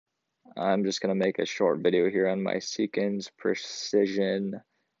I'm just going to make a short video here on my Seekins Precision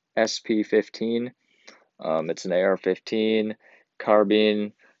SP15. It's an AR-15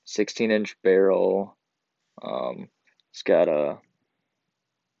 carbine, 16-inch barrel. It's got a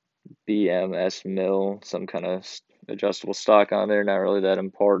BMS mill, some kind of adjustable stock on there, not really that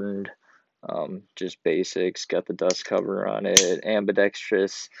important. Just basics, got the dust cover on it,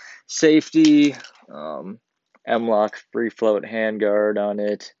 ambidextrous safety, MLOK free float handguard on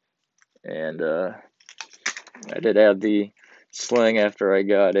it, and I did add the sling after I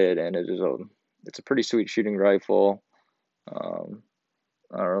got it, and it's a pretty sweet shooting rifle.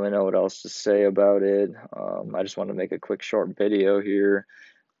 I don't really know what else to say about it. I just want to make a quick short video here.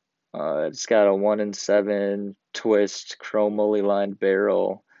 It's got a 1-in-7 twist chromoly lined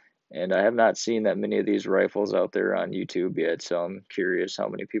barrel, and I have not seen that many of these rifles out there on YouTube yet, so I'm curious how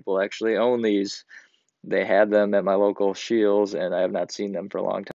many people actually own these. They have them at my local Shields, and I have not seen them for a long time.